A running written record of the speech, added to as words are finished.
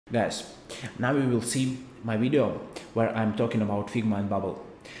Guys, now we will see my video where I'm talking about Figma and Bubble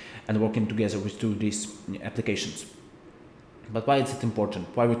and working together with these applications. But why is it important?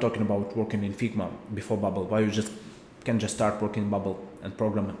 Why are we talking about working in Figma before Bubble? Why you can just start working in Bubble and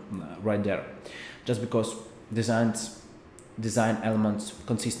program right there? Just because design elements,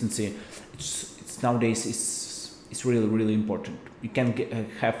 consistency, it's nowadays is really important. You can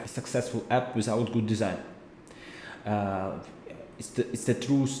have a successful app without good design. It's the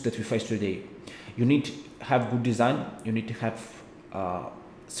truth that we face today. You need to have good design. You need to have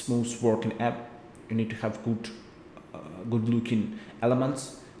smooth working app. You need to have good looking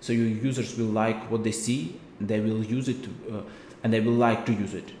elements, so your users will like what they see. They will use it, and they will like to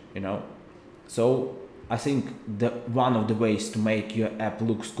use it. So I think one of the ways to make your app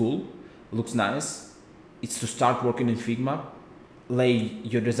looks cool, looks nice, is to start working in Figma, lay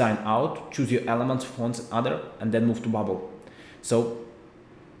your design out, choose your elements, fonts, and other, and then move to Bubble. So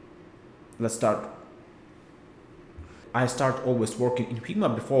let's start. I start always working in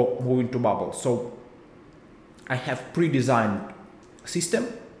Figma before moving to Bubble. So I have pre-designed system,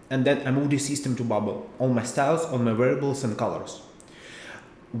 and then I move this system to Bubble. All my styles, all my variables and colors.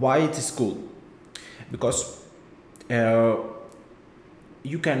 Why it is cool? Because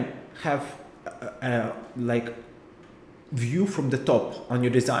you can have like view from the top on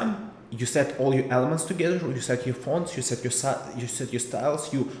your design. You set all your elements together, you set your fonts, you set your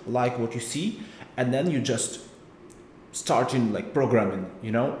styles, you like what you see, and then you just starting like programming,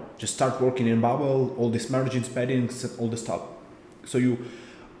 just start working in Bubble, all these margins, paddings, and all the stuff. So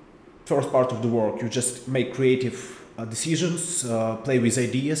first part of the work, you just make creative decisions, play with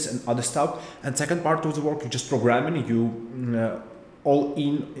ideas and other stuff, and second part of the work, you just programming, you all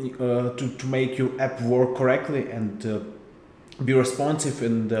in to make your app work correctly and be responsive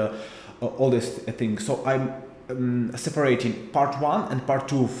and all these things. So I'm separating part 1 and part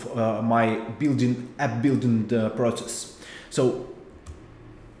 2 of my app building process. So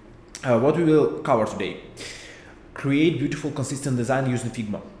what we will cover today: create beautiful consistent design using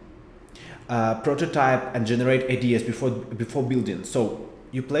Figma, prototype and generate ideas before building. So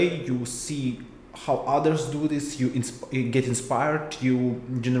you play, you see how others do this, you get inspired, you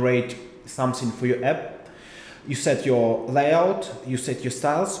generate something for your app, you set your layout, you set your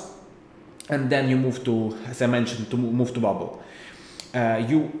styles, and then you move to, as I mentioned, to move to Bubble.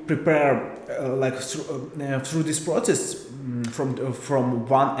 You prepare through this process from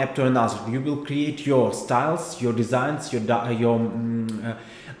one app to another. You will create your styles, your designs, your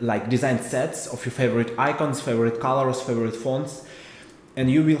like design sets of your favorite icons, favorite colors, favorite fonts,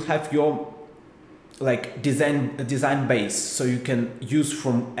 and you will have your like design base, so you can use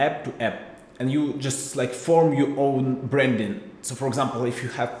from app to app, and you just like form your own branding. So for example, if you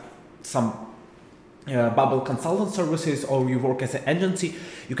have some Bubble consultant services, or you work as an agency,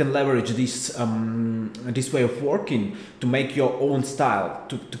 you can leverage this this way of working to make your own style,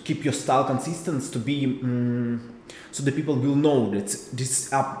 to keep your style consistent, to be so the people will know that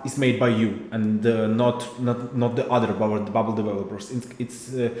this app is made by you and not the other Bubble developers.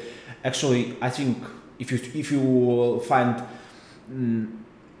 It's actually, I think if you find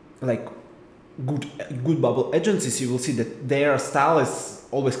like good Bubble agencies, you will see that their style is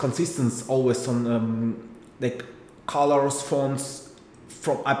always consistent, always on like colors, fonts,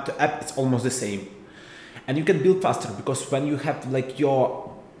 from app to app, it's almost the same. And you can build faster, because when you have like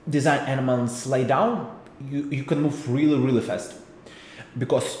your design elements laid down, you can move really fast,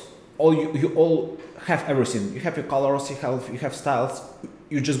 because you all have everything. You have your colors, you have styles,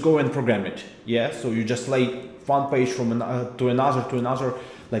 you just go and program it. Yeah, so you just lay one page from to another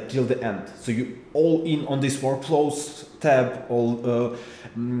like till the end. So you all in on this workflows tab, all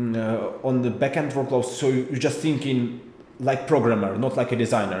on the backend workflows. So you're just thinking like programmer, not like a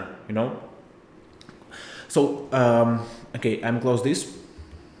designer, So okay, I'm close this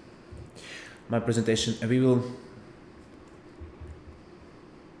my presentation, and we will.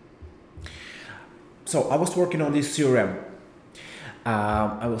 So I was working on this CRM.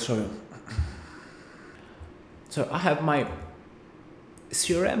 I will show you. So I have my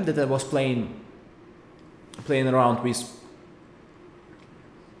CRM that I was playing around with.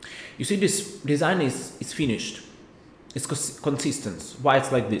 You see, this design is finished. It's consistent. Why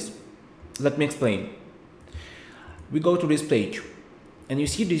it's like this? Let me explain. We go to this page, and you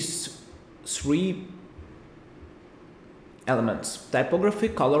see these 3 elements: typography,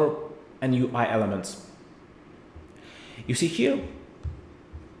 color, and UI elements. You see here,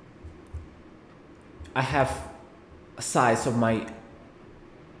 I have a size of my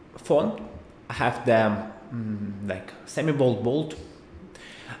font. I have the like semi-bold, bold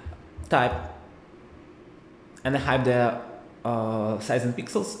type, and I have the size in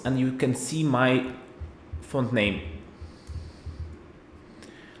pixels, and you can see my font name.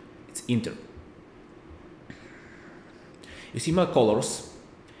 It's Inter. You see my colors.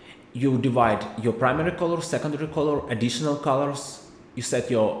 You divide your primary color, secondary color, additional colors. You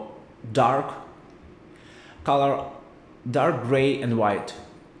set your dark color, dark gray and white.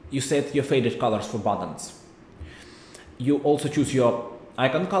 You set your faded colors for buttons. You also choose your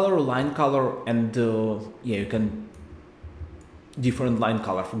icon color, line color, and yeah, you can different line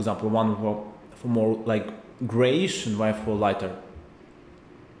color. For example, one for more like grayish and one for lighter.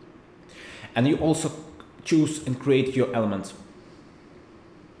 And you also choose and create your elements.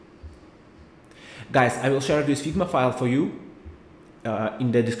 Guys, I will share this Figma file for you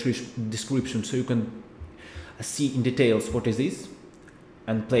in the description, so you can see in details what is this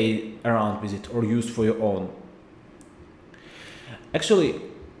and play around with it or use for your own. Actually,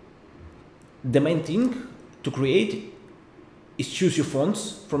 the main thing to create is choose your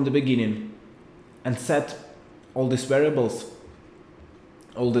fonts from the beginning and set all these variables,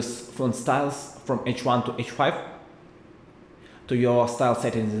 all these font styles from H1 to H5 to your style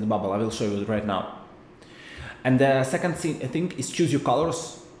settings in the bubble. I will show you it right now. And the second thing I think is choose your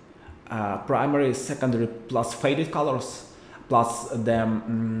colors, primary, secondary, plus faded colors, plus the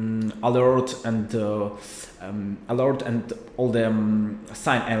alert and all the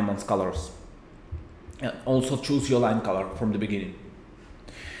sign elements colors. And also choose your line color from the beginning.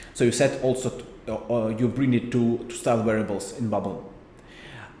 So you set also you bring it to style variables in bubble.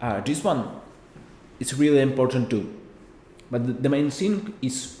 This one is really important too. But the main thing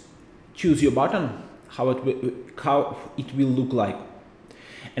is choose your button, how it will look like,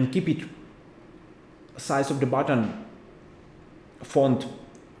 and keep it size of the button, font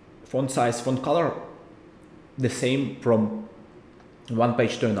size, font color the same from one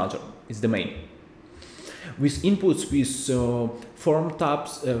page to another. Is the main. With inputs, with form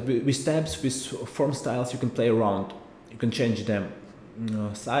tabs, with tabs, with form styles, you can play around. You can change them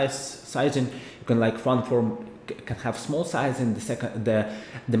sizing. You can like one form can have small size, and the second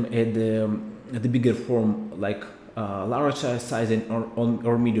the bigger form like large sizing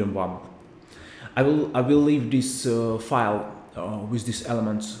or medium one. I will leave this file with these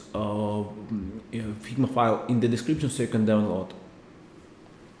elements Figma file in the description so you can download.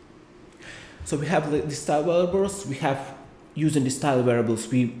 So we have the style variables. We have using the style variables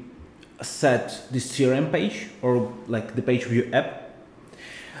we set this CRM page or like the page of your app.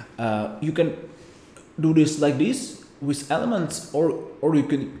 You can do this like this with elements, or you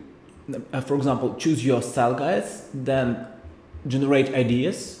can for example choose your style guides, then generate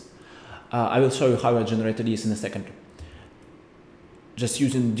ideas. I will show you how I generate ideas in a second. Just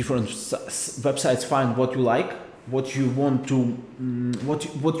using different websites, find what you like, what you want to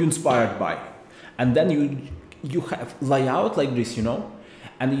what you inspired by, and then you have layout like this, you know,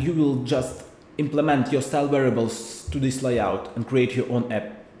 and you will just implement your style variables to this layout and create your own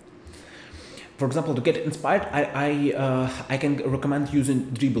app. For example, to get inspired, I can recommend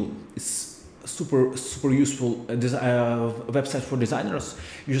using Dribble. It's super useful website for designers.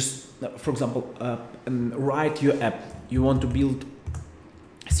 You just, for example, write your app. You want to build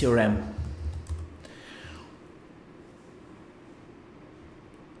CRM.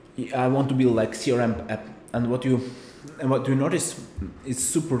 I want to build like CRM app, and what you notice is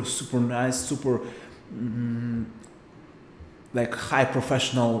super nice, super like high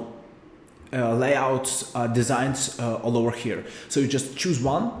professional layouts, designs all over here. So you just choose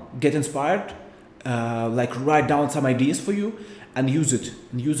one, get inspired, like write down some ideas for you, and use it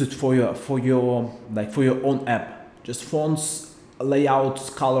for your own app. Just fonts, layouts,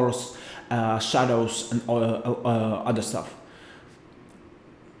 colors, shadows, and other stuff.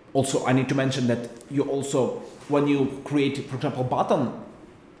 Also, I need to mention that you also, when you create, for example, button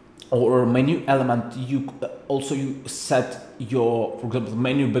or menu element, you set your, for example,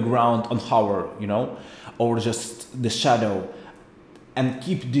 menu background on hover, you know, or just the shadow, and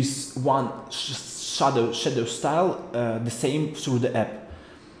keep this one shadow style the same through the app.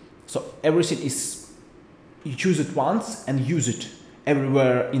 So everything is, you choose it once and use it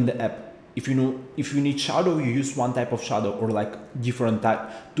everywhere in the app. If you need shadow, you use one type of shadow, or like different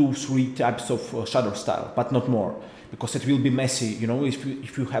type, 2-3 types of shadow style, but not more, because it will be messy, you know.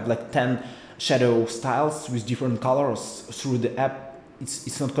 If you have like 10 shadow styles with different colors through the app,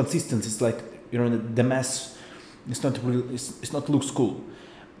 it's not consistent. It's like, you know, the mess. It's not real. It's not looks cool.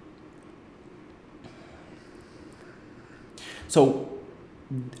 So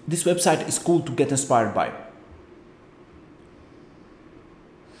this website is cool to get inspired by.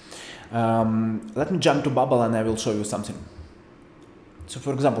 Let me jump to Bubble and I will show you something. So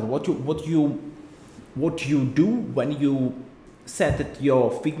for example, what you do when you set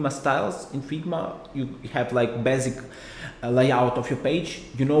your Figma styles. In Figma, you have like basic layout of your page.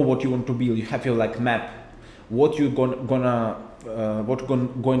 You know what you want to build. You have your like map, what you're going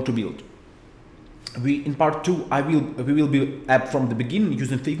to build. In part 2, we will build app from the beginning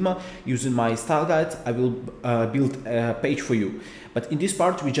using Figma, using my style guides. I will build a page for you. But in this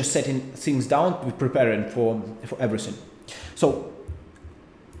part, we're just setting things down. We're preparing for everything. So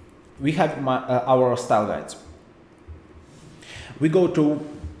we have our style guides. We go to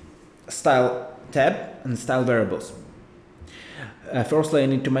style tab and style variables. Firstly, I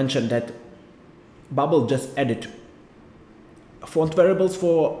need to mention that Bubble just added font variables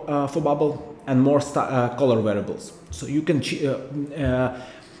for Bubble and more color variables. So you can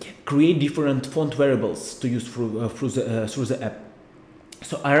create different font variables to use through the app.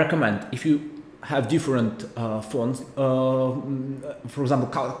 So I recommend, if you have different fonts, for example,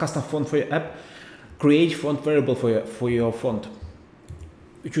 custom font for your app, create font variable for your font.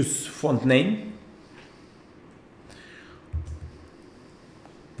 You choose font name.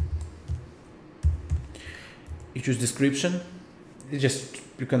 You choose description.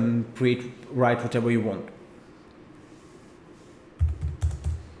 You can write whatever you want.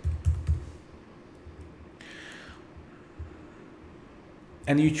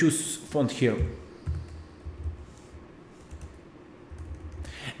 And you choose font here.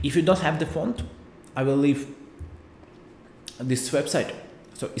 If you don't have the font, I will leave this website.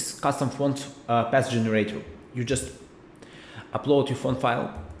 So it's custom font path generator. You just upload your font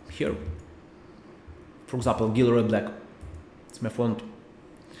file here. For example, Gilroy Black. It's my font.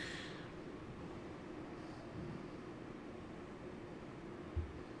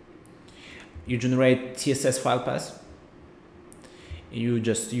 You generate CSS file path. You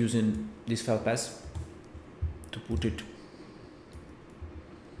just using this file path to put it.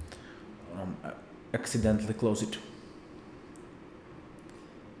 Accidentally close it.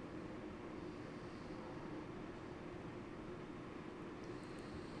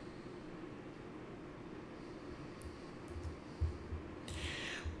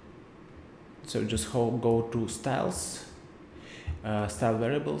 So just go to styles, style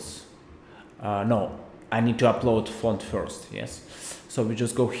variables. No, I need to upload font first. Yes. So we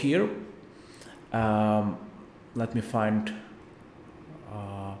just go here. Let me find.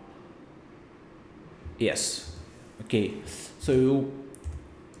 Yes. Okay. So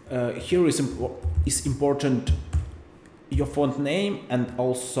here is important your font name and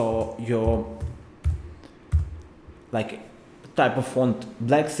also your type of font,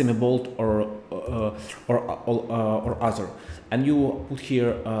 black, semi-bold, or other. And you put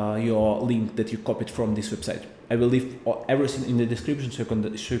here your link that you copied from this website. I will leave everything in the description so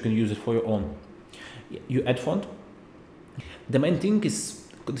you can use it for your own. You add font. The main thing is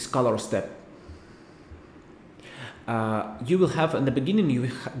this color step. You will have in the beginning you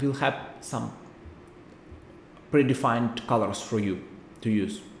will have some predefined colors for you to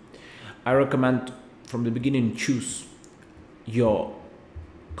use. I recommend from the beginning choose your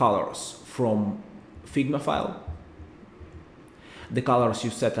colors from Figma file. The colors you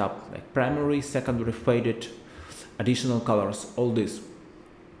set up, like primary, secondary, faded, additional colors, all this.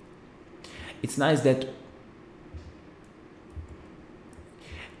 It's nice that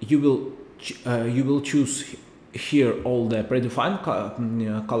you will choose here all the predefined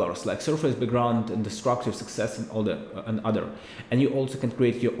colors like surface, background, and destructive, success, and all other. And you also can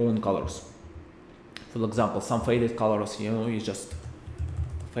create your own colors. For example, some faded colors, you just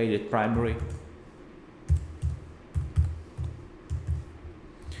faded primary.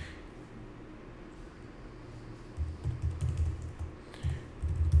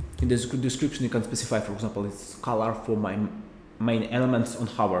 In the description, you can specify, for example, it's color for my main elements on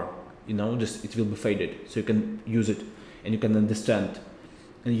hover. Just it will be faded, so you can use it and you can understand.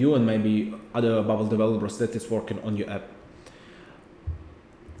 And you and maybe other Bubble developers that is working on your app.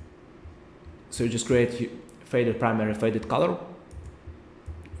 So you just create faded primary, faded color.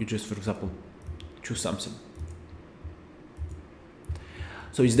 You just, for example, choose something.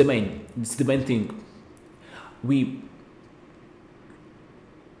 So it's the main thing. We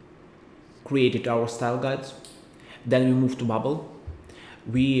created our style guides. Then we moved to Bubble.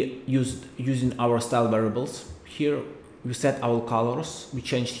 We using our style variables. Here we set our colors. We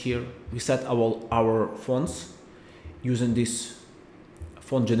changed here. We set our fonts using this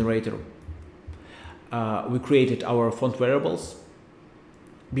font generator. We created our font variables.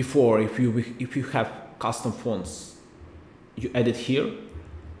 Before, if you have custom fonts, you add it here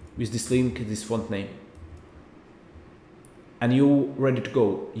with this link, this font name, and you ready to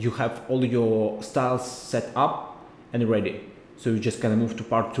go. You have all your styles set up and ready. So you just can move to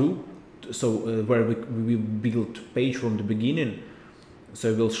part 2 where we build page from the beginning.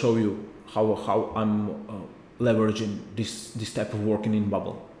 So I will show you how I'm leveraging this type of working in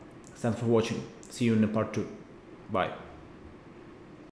Bubble. Thanks for watching. See you in the part 2. Bye.